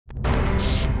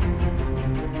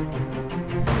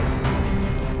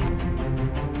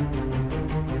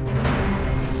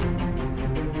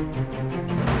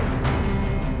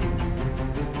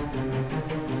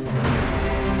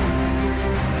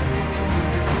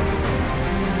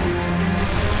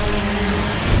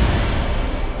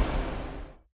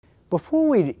Before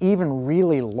we'd even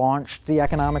really launched the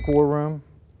Economic War Room,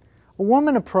 a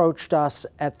woman approached us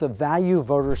at the Value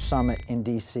Voters Summit in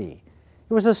DC.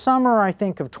 It was the summer, I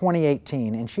think, of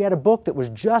 2018, and she had a book that was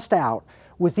just out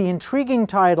with the intriguing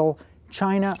title,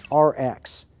 China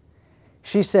RX.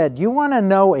 She said, "You want to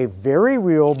know a very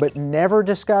real but never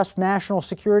discussed national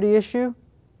security issue?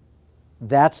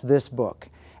 That's this book."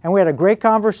 And we had a great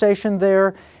conversation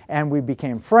there, and we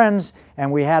became friends,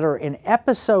 and we had her in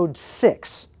episode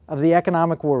 6 of the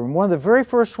Economic War Room, one of the very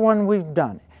first one we've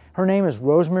done. Her name is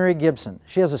Rosemary Gibson.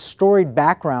 She has a storied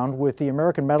background with the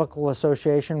American Medical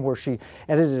Association, where she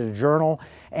edited a journal,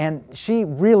 and she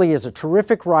really is a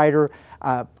terrific writer,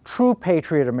 a true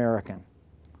patriot American.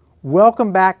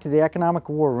 Welcome back to the Economic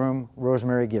War Room,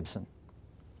 Rosemary Gibson.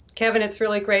 Kevin, it's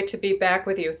really great to be back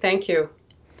with you. Thank you.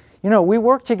 You know, we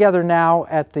work together now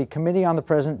at the Committee on the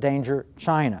Present Danger,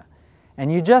 China.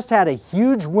 And you just had a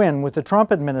huge win with the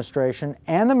Trump administration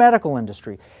and the medical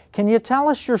industry. Can you tell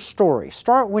us your story?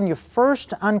 Start when you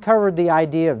first uncovered the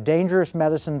idea of dangerous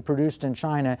medicine produced in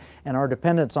China and our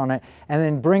dependence on it, and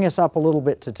then bring us up a little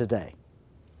bit to today.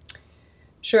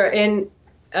 Sure. And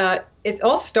it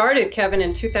all started, Kevin,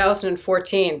 in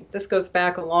 2014. This goes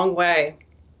back a long way.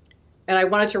 And I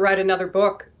wanted to write another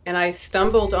book, and I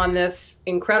stumbled on this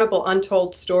incredible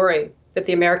untold story that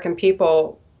the American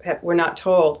people were not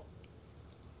told.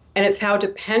 And it's how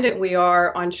dependent we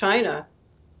are on China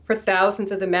for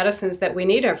thousands of the medicines that we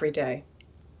need every day.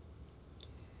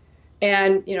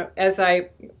 And, you know, as I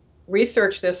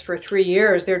researched this for 3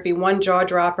 years, there'd be one jaw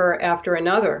dropper after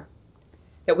another,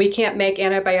 that we can't make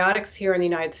antibiotics here in the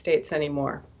United States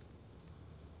anymore.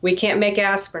 We can't make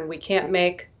aspirin. We can't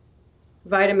make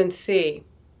vitamin C.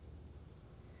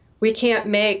 We can't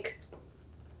make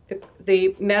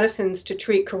the medicines to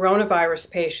treat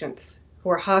coronavirus patients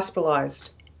who are hospitalized.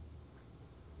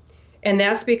 And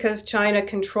that's because China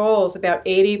controls about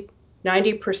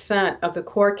 90% of the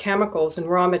core chemicals and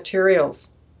raw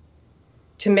materials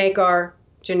to make our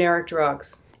generic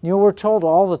drugs. You know, we're told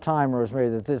all the time, Rosemary,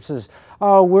 that this is,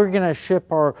 oh, we're going to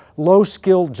ship our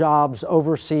low-skilled jobs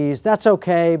overseas. That's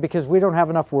okay because we don't have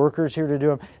enough workers here to do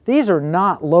them. These are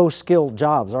not low-skilled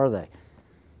jobs, are they?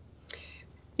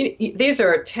 These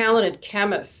are talented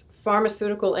chemists,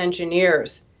 pharmaceutical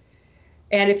engineers.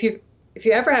 And if you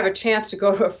ever have a chance to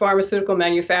go to a pharmaceutical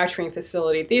manufacturing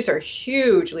facility, these are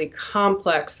hugely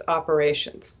complex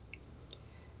operations.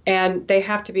 And they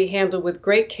have to be handled with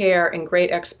great care and great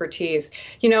expertise.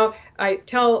 You know, I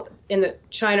tell in the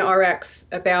China RX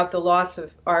about the loss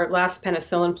of our last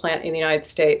penicillin plant in the United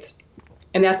States.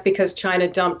 And that's because China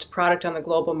dumped product on the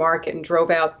global market and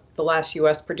drove out the last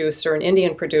US producer and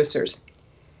Indian producers.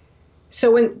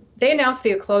 So when they announced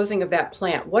the closing of that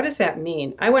plant, what does that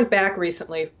mean? I went back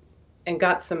recently and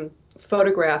got some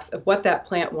photographs of what that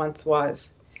plant once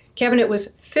was. Kevin, it was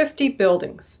 50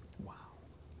 buildings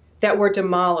that were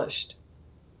demolished.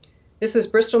 This was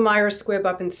Bristol Myers Squibb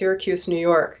up in Syracuse, New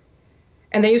York.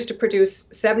 And they used to produce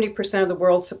 70% of the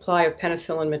world's supply of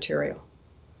penicillin material.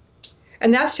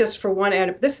 And that's just for one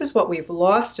end. This is what we've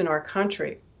lost in our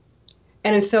country.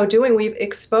 And in so doing, we've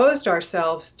exposed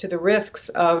ourselves to the risks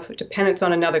of dependence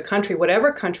on another country,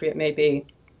 whatever country it may be,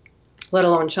 let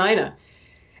alone China.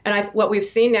 And what we've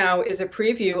seen now is a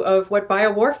preview of what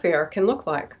biowarfare can look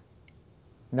like.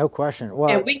 No question. Well,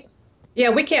 and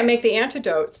we can't make the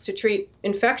antidotes to treat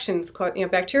infections,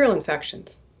 bacterial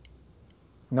infections.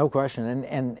 No question.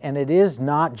 And it is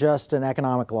not just an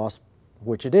economic loss,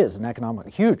 which it is,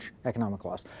 huge economic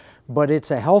loss, but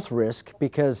it's a health risk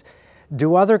because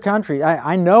do other countries,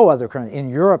 I know other countries, in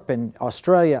Europe and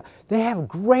Australia, they have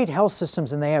great health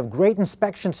systems and they have great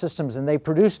inspection systems and they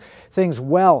produce things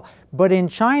well. But in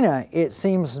China, it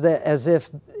seems that as if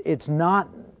it's not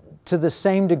to the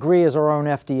same degree as our own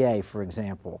FDA, for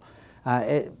example.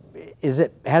 Has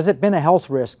it been a health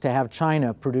risk to have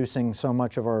China producing so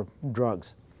much of our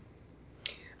drugs?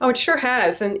 Oh, it sure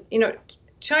has. And, you know,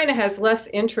 China has less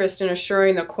interest in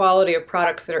assuring the quality of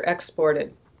products that are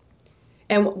exported.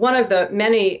 And one of the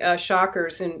many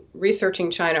shockers in researching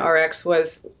China RX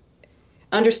was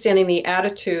understanding the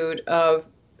attitude of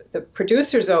the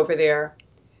producers over there.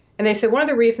 And they said one of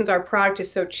the reasons our product is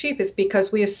so cheap is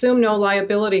because we assume no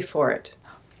liability for it.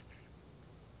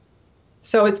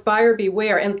 So it's buyer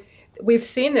beware. And we've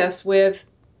seen this with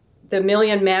the 1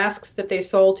 million masks that they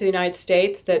sold to the United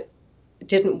States that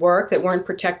didn't work, that weren't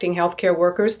protecting healthcare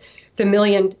workers, the 1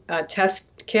 million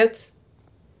test kits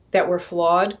that were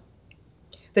flawed,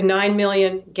 the 9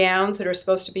 million gowns that are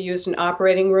supposed to be used in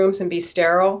operating rooms and be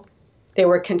sterile. They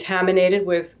were contaminated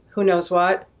with who knows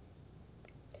what.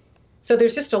 So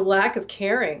there's just a lack of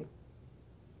caring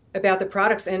about the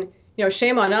products. And, you know,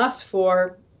 shame on us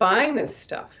for buying this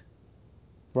stuff.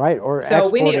 Right, or So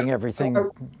we need exporting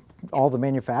everything, all the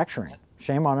manufacturing.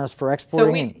 Shame on us for so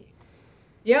exporting.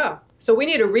 so we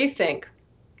need a rethink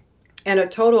and a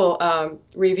total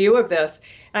review of this.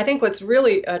 And I think what's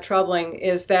really troubling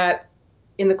is that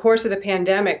in the course of the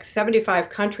pandemic, 75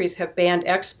 countries have banned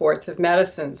exports of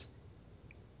medicines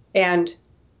and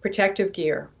protective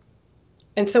gear.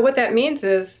 And so what that means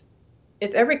is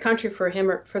it's every country for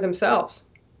him or for themselves.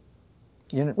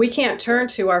 You know, We can't turn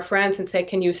to our friends and say,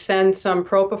 can you send some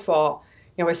propofol,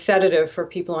 a sedative for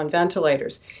people on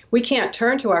ventilators? We can't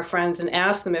turn to our friends and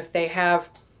ask them if they have,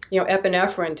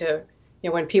 epinephrine to,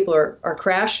 when people are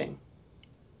crashing.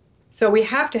 So we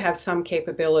have to have some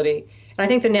capability. And I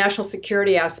think the national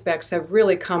security aspects have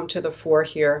really come to the fore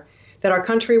here, that our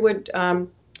country would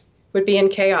be in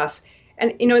chaos.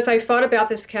 And, as I thought about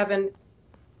this, Kevin,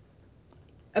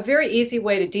 a very easy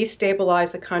way to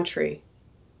destabilize a country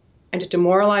and to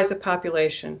demoralize a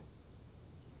population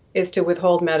is to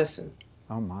withhold medicine.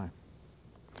 oh my.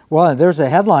 Well, there's a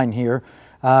headline here.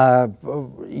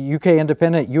 UK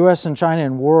Independent, U.S. and China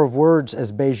in war of words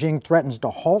as Beijing threatens to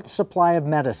halt supply of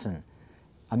medicine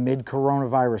amid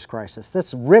coronavirus crisis.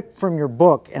 That's ripped from your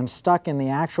book and stuck in the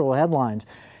actual headlines.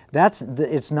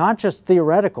 It's not just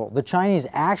theoretical. The Chinese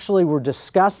actually were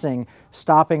discussing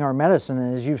stopping our medicine,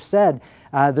 and as you've said,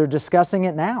 they're discussing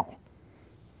it now.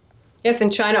 Yes,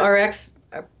 in China RX,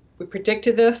 we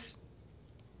predicted this,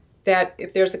 that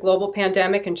if there's a global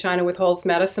pandemic and China withholds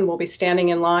medicine, we'll be standing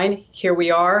in line. Here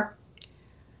we are.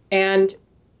 And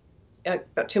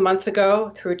about 2 months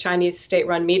ago, through Chinese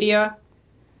state-run media,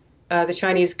 the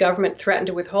Chinese government threatened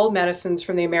to withhold medicines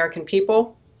from the American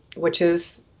people, which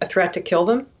is a threat to kill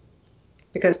them,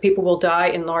 because people will die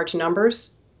in large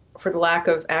numbers for the lack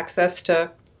of access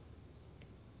to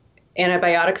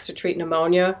antibiotics to treat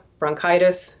pneumonia,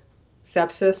 bronchitis,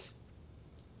 sepsis.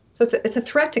 So it's a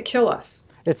threat to kill us.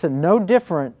 It's no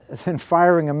different than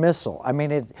firing a missile. I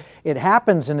mean, it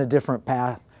happens in a different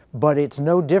path, but it's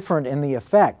no different in the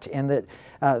effect, in that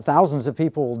thousands of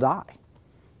people will die.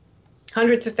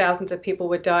 Hundreds of thousands of people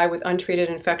would die with untreated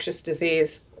infectious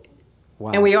disease.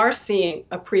 Wow. And we are seeing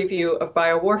a preview of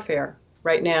biowarfare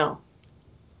right now.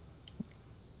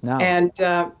 No. And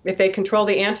if they control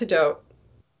the antidote,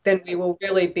 then we will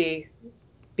really be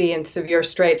in severe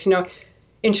straits.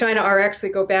 In China RX, we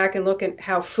go back and look at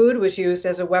how food was used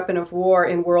as a weapon of war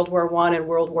in World War I and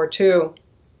World War II,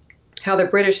 how the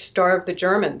British starved the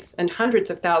Germans, and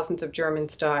hundreds of thousands of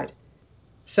Germans died.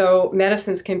 So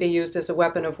medicines can be used as a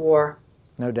weapon of war.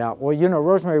 No doubt. Well,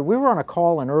 Rosemary, we were on a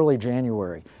call in early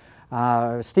January.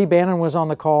 Steve Bannon was on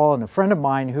the call, and a friend of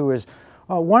mine who is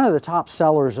one of the top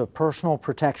sellers of personal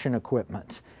protection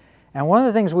equipment. And one of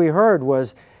the things we heard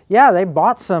was, yeah, they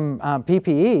bought some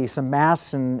PPE, some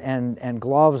masks and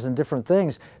gloves and different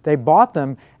things. They bought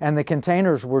them, and the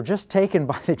containers were just taken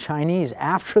by the Chinese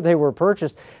after they were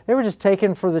purchased. They were just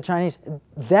taken for the Chinese.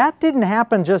 That didn't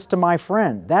happen just to my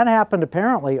friend. That happened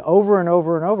apparently over and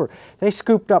over and over. They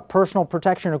scooped up personal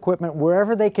protection equipment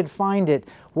wherever they could find it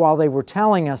while they were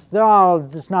telling us, oh,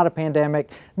 it's not a pandemic,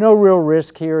 no real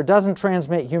risk here, it doesn't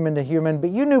transmit human to human, but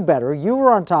you knew better, you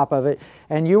were on top of it,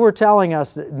 and you were telling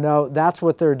us that, no, that's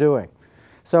what they're doing.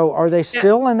 So are they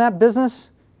still in that business?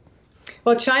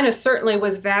 Well, China certainly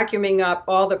was vacuuming up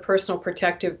all the personal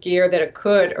protective gear that it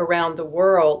could around the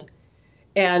world.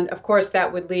 And of course,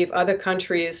 that would leave other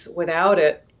countries without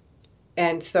it.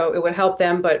 And so it would help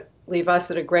them, but leave us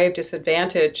at a grave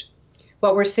disadvantage.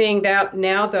 What we're seeing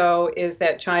now, though, is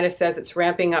that China says it's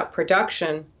ramping up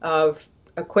production of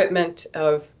equipment,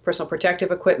 of personal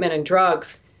protective equipment and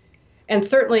drugs. And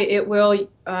certainly it will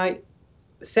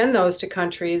send those to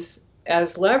countries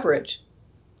as leverage,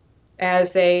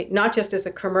 as not just as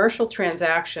a commercial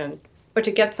transaction, but to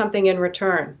get something in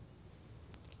return.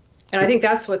 And I think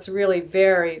that's what's really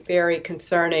very, very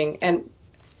concerning. And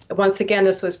once again,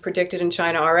 this was predicted in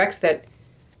China RX, that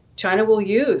China will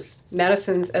use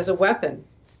medicines as a weapon,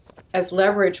 as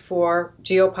leverage for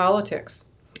geopolitics.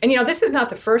 And this is not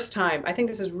the first time. I think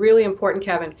this is really important,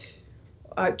 Kevin.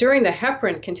 During the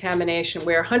heparin contamination,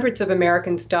 where hundreds of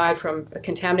Americans died from a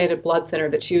contaminated blood thinner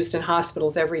that's used in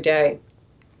hospitals every day.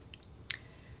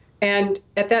 And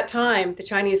at that time, the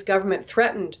Chinese government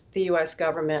threatened the U.S.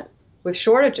 government with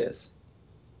shortages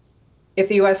if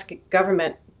the U.S.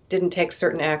 government didn't take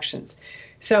certain actions.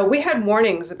 So we had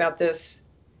warnings about this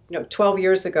 12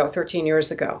 years ago, 13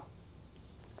 years ago.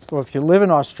 Well, if you live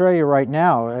in Australia right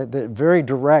now, very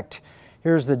direct,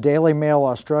 here's the Daily Mail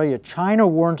Australia. China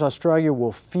warns Australia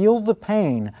will feel the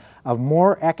pain of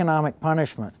more economic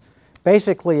punishment.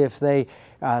 Basically, if they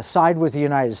side with the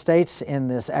United States in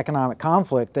this economic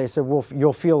conflict, they said, well,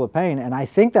 you'll feel the pain. And I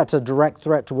think that's a direct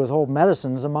threat to withhold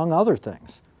medicines, among other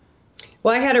things.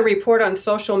 Well, I had a report on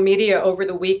social media over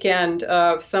the weekend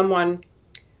of someone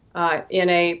in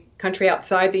a country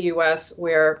outside the U.S.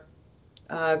 where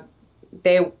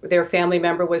their family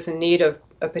member was in need of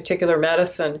a particular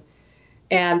medicine.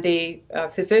 And the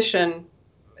physician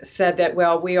said that,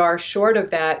 well, we are short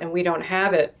of that and we don't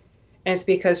have it. And it's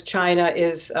because China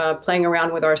is playing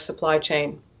around with our supply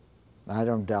chain. I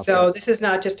don't doubt that. So this is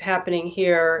not just happening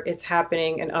here, it's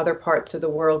happening in other parts of the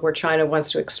world where China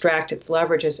wants to extract its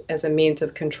leverage as a means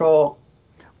of control.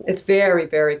 It's very,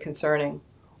 very concerning.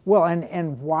 Well,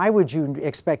 and why would you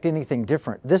expect anything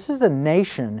different? This is a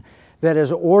nation that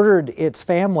has ordered its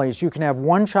families, you can have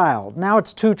one child. Now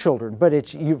it's two children, but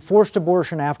it's forced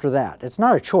abortion after that. It's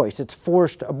not a choice, it's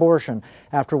forced abortion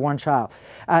after one child.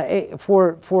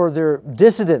 For their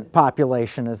dissident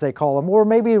population, as they call them, or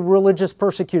maybe religious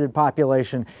persecuted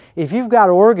population, if you've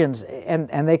got organs,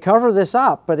 and they cover this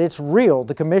up, but it's real,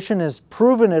 the commission has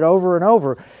proven it over and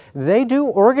over, they do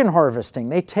organ harvesting.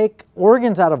 They take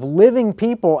organs out of living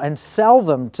people and sell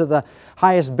them to the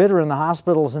highest bidder in the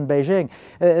hospitals in Beijing.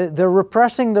 They're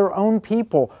repressing their own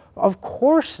people. Of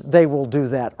course they will do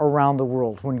that around the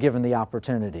world when given the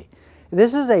opportunity.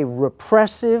 This is a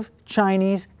repressive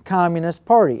Chinese Communist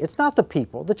Party. It's not the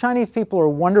people. The Chinese people are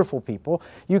wonderful people.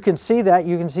 You can see that.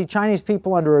 You can see Chinese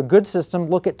people under a good system.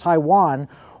 Look at Taiwan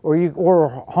or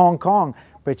Hong Kong.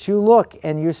 But you look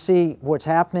and you see what's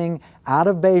happening out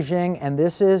of Beijing, and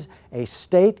this is a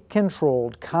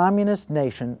state-controlled communist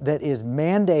nation that is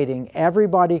mandating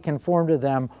everybody conform to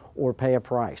them or pay a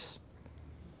price.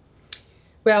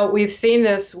 Well, we've seen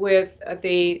this with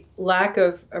the lack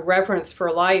of reverence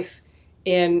for life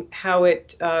in how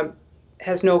it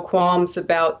has no qualms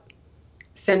about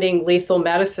sending lethal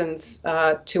medicines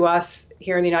to us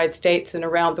here in the United States and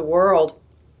around the world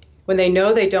when they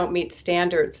know they don't meet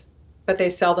standards, but they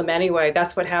sell them anyway.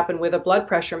 That's what happened with a blood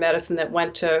pressure medicine that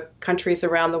went to countries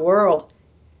around the world.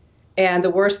 And the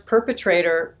worst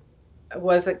perpetrator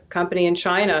was a company in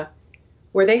China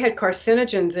where they had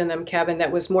carcinogens in them, Kevin,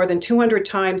 that was more than 200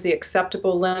 times the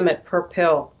acceptable limit per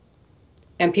pill.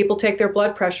 And people take their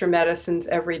blood pressure medicines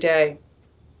every day.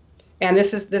 And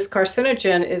this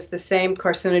carcinogen is the same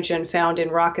carcinogen found in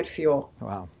rocket fuel.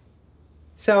 Wow.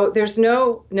 So there's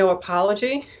no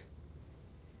apology.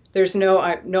 There's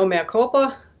no mea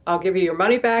culpa. I'll give you your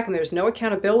money back, and there's no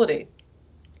accountability.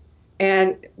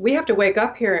 And we have to wake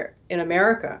up here in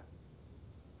America.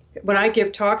 When I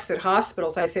give talks at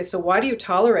hospitals, I say, so why do you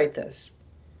tolerate this?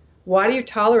 Why do you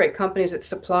tolerate companies that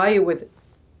supply you with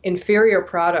inferior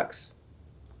products,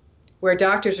 where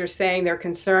doctors are saying they're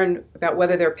concerned about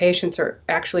whether their patients are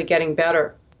actually getting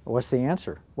better? What's the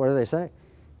answer? What do they say?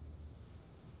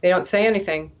 They don't say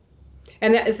anything.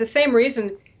 And that is the same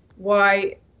reason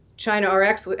why China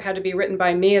RX had to be written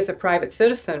by me as a private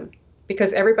citizen,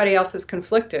 because everybody else is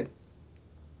conflicted.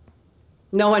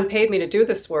 No one paid me to do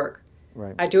this work.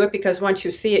 Right. I do it because once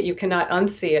you see it, you cannot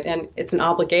unsee it. And it's an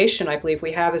obligation, I believe,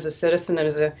 we have as a citizen and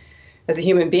as a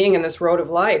human being in this road of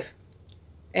life.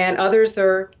 And others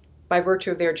are, by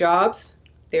virtue of their jobs,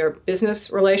 their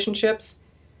business relationships,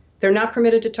 they're not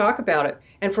permitted to talk about it.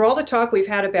 And for all the talk we've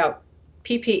had about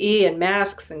PPE and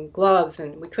masks and gloves,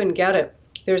 and we couldn't get it,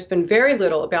 there's been very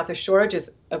little about the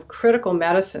shortages of critical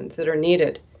medicines that are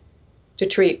needed to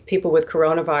treat people with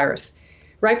coronavirus.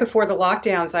 Right before the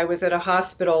lockdowns, I was at a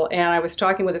hospital and I was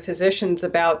talking with the physicians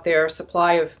about their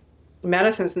supply of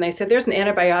medicines, and they said there's an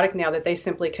antibiotic now that they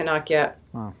simply cannot get.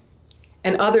 Wow.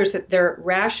 And others that they're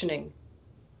rationing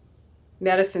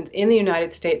medicines in the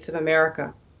United States of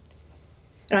America.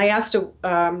 And I asked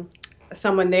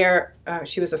someone there,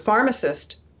 she was a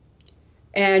pharmacist,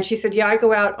 and she said, yeah, I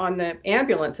go out on the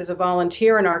ambulance as a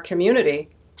volunteer in our community.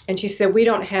 And she said, we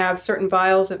don't have certain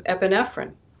vials of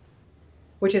epinephrine,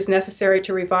 which is necessary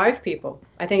to revive people.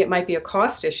 I think it might be a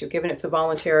cost issue, given it's a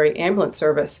voluntary ambulance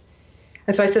service.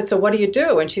 And so I said, so what do you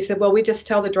do? And she said, well, we just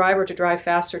tell the driver to drive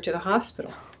faster to the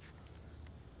hospital.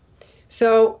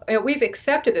 So we've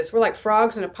accepted this. We're like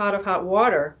frogs in a pot of hot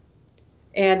water,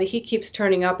 and the heat keeps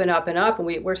turning up and up and up, and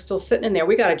we're still sitting in there.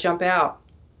 We got to jump out.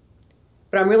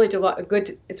 But I'm really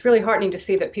it's really heartening to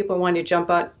see that people want to jump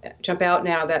out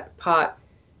now of that pot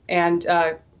and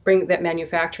bring that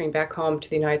manufacturing back home to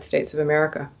the United States of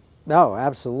America. No,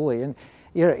 absolutely. And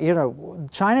you know,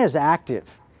 China is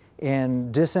active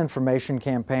in disinformation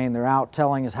campaign. They're out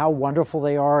telling us how wonderful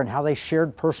they are and how they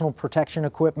shared personal protection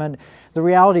equipment. The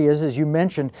reality is, as you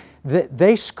mentioned, that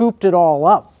they scooped it all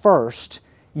up first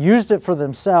used it for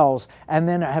themselves, and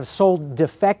then have sold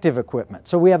defective equipment.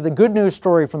 So we have the good news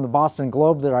story from the Boston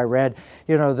Globe that I read.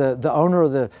 You know, the owner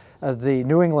of the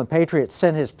New England Patriots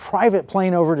sent his private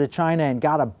plane over to China and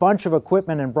got a bunch of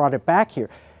equipment and brought it back here.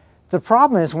 The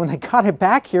problem is when they got it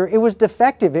back here, it was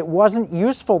defective. It wasn't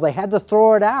useful. They had to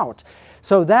throw it out.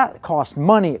 So that cost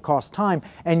money, it cost time,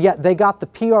 and yet they got the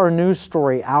PR news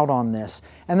story out on this.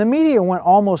 And the media went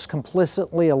almost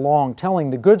complicitly along, telling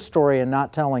the good story and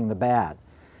not telling the bad.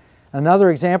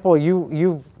 Another example,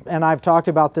 you've and I've talked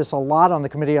about this a lot on the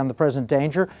Committee on the Present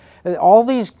Danger. All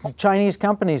these Chinese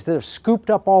companies that have scooped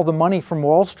up all the money from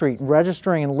Wall Street and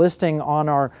registering and listing on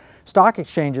our stock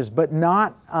exchanges, but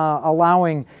not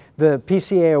allowing the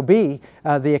PCAOB,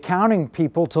 the accounting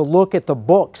people, to look at the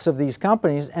books of these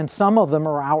companies, and some of them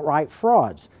are outright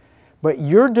frauds. But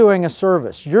you're doing a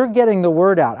service. You're getting the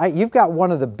word out. You've got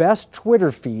one of the best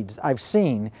Twitter feeds I've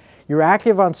seen. You're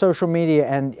active on social media,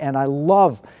 and I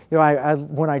love, you know,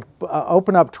 when I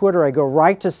open up Twitter, I go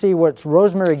right to see what's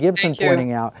Rosemary Gibson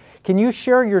pointing out. Can you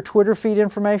share your Twitter feed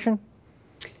information?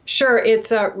 Sure,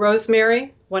 it's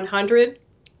Rosemary 100.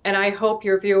 And I hope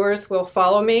your viewers will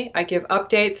follow me. I give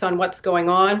updates on what's going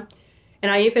on.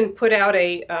 And I even put out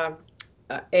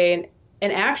an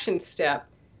action step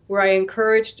where I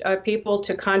encouraged people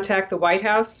to contact the White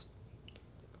House,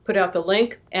 put out the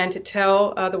link, and to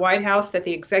tell the White House that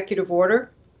the executive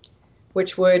order,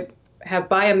 which would have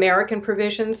Buy American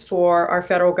provisions for our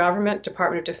federal government,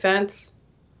 Department of Defense,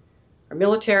 our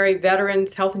military,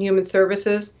 veterans, Health and Human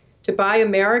Services, to buy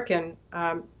American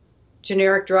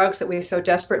generic drugs that we so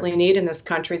desperately need in this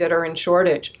country that are in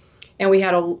shortage. And we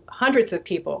had hundreds of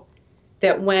people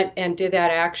that went and did that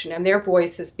action, and their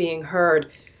voice is being heard.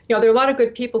 You know, there are a lot of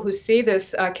good people who see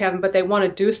this, Kevin, but they want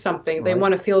to do something. Right. They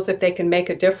want to feel as if they can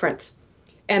make a difference.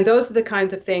 And those are the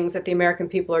kinds of things that the American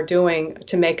people are doing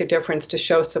to make a difference, to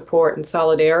show support and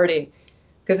solidarity,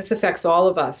 because this affects all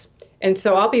of us. And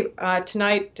so I'll be,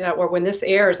 tonight, or when this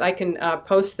airs, I can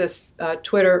post this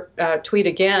Twitter tweet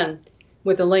again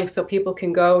with a link so people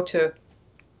can go to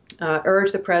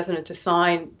urge the president to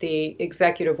sign the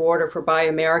executive order for Buy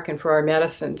American for our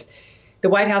medicines. The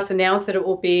White House announced that it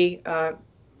will be,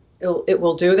 it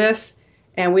will do this,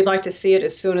 and we'd like to see it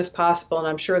as soon as possible, and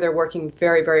I'm sure they're working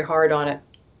very, very hard on it.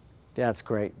 That's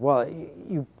great. Well,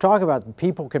 you talk about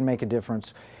people can make a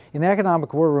difference. In the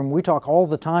Economic War Room, we talk all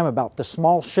the time about the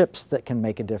small ships that can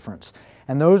make a difference.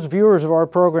 And those viewers of our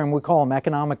program, we call them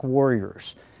economic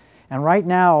warriors. And right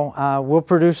now, we'll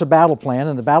produce a battle plan,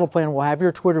 and the battle plan will have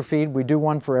your Twitter feed. We do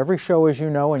one for every show, as you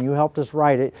know, and you helped us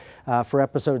write it for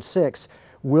episode 6.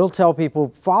 We'll tell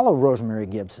people, follow Rosemary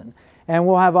Gibson. And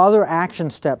we'll have other action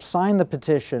steps, sign the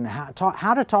petition,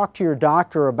 how to talk to your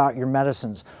doctor about your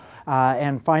medicines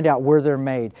and find out where they're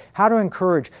made, how to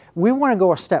encourage. We want to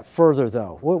go a step further,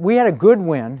 though. We had a good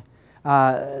win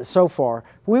so far.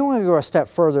 We want to go a step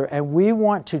further, and we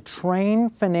want to train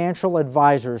financial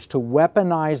advisors to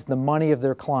weaponize the money of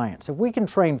their clients. If we can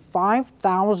train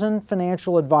 5,000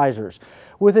 financial advisors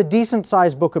with a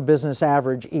decent-sized book of business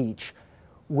average each,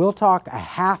 we'll talk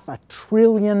 $500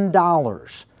 billion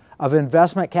of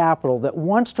investment capital that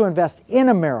wants to invest in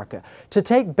America, to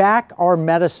take back our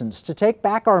medicines, to take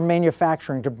back our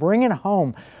manufacturing, to bring it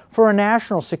home for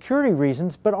national security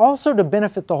reasons, but also to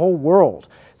benefit the whole world.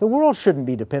 The world shouldn't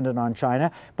be dependent on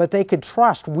China, but they could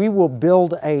trust we will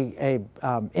build a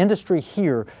industry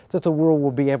here that the world will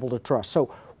be able to trust.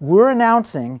 So we're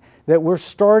announcing that we're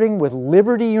starting with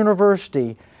Liberty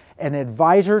University, an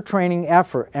advisor training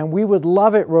effort. And we would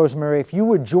love it, Rosemary, if you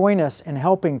would join us in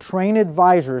helping train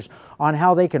advisors on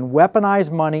how they can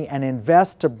weaponize money and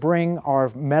invest to bring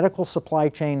our medical supply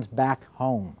chains back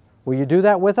home. Will you do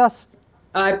that with us?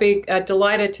 I'd be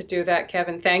delighted to do that,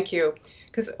 Kevin. Thank you.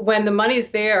 Because when the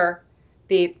money's there,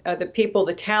 the people,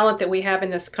 the talent that we have in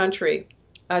this country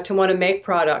to want to make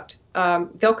product,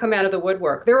 they'll come out of the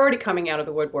woodwork. They're already coming out of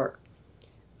the woodwork.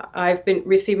 I've been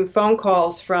receiving phone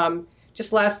calls from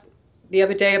the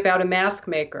other day about a mask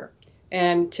maker,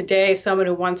 and today someone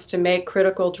who wants to make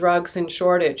critical drugs in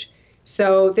shortage.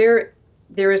 So there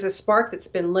is a spark that's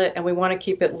been lit, and we want to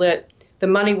keep it lit. The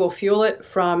money will fuel it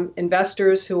from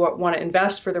investors who want to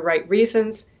invest for the right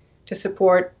reasons, to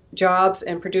support jobs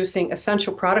and producing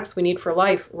essential products we need for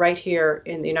life right here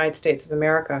in the United States of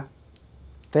America.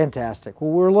 Fantastic.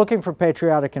 Well, we're looking for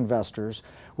patriotic investors.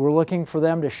 We're looking for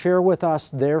them to share with us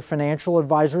their financial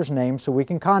advisor's name so we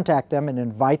can contact them and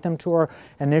invite them to our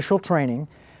initial training.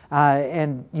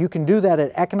 And you can do that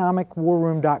at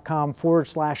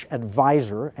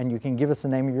economicwarroom.com/advisor, and you can give us the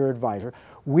name of your advisor.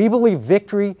 We believe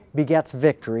victory begets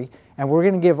victory, and we're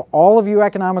going to give all of you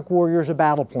economic warriors a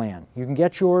battle plan. You can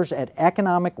get yours at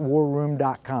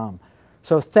economicwarroom.com.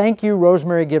 So thank you,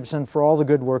 Rosemary Gibson, for all the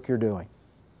good work you're doing.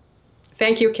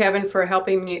 Thank you, Kevin, for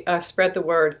helping me spread the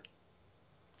word.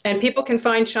 And people can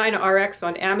find China RX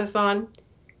on Amazon,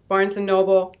 Barnes &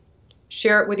 Noble.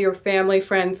 Share it with your family,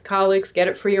 friends, colleagues. Get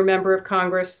it for your member of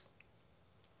Congress.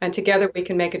 And together we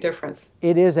can make a difference.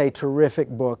 It is a terrific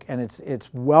book, and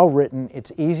it's well written.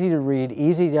 It's easy to read,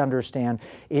 easy to understand.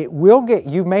 It will get,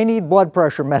 you may need blood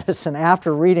pressure medicine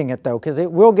after reading it though, because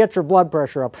it will get your blood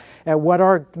pressure up at what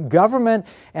our government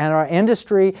and our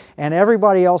industry and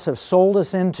everybody else have sold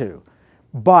us into.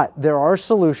 But there are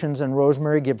solutions, and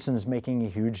Rosemary Gibson is making a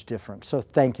huge difference. So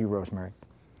thank you, Rosemary.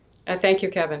 Thank you,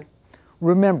 Kevin.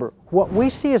 Remember, what we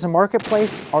see as a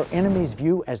marketplace, our enemies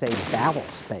view as a battle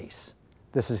space.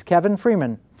 This is Kevin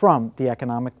Freeman from the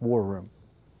Economic War Room.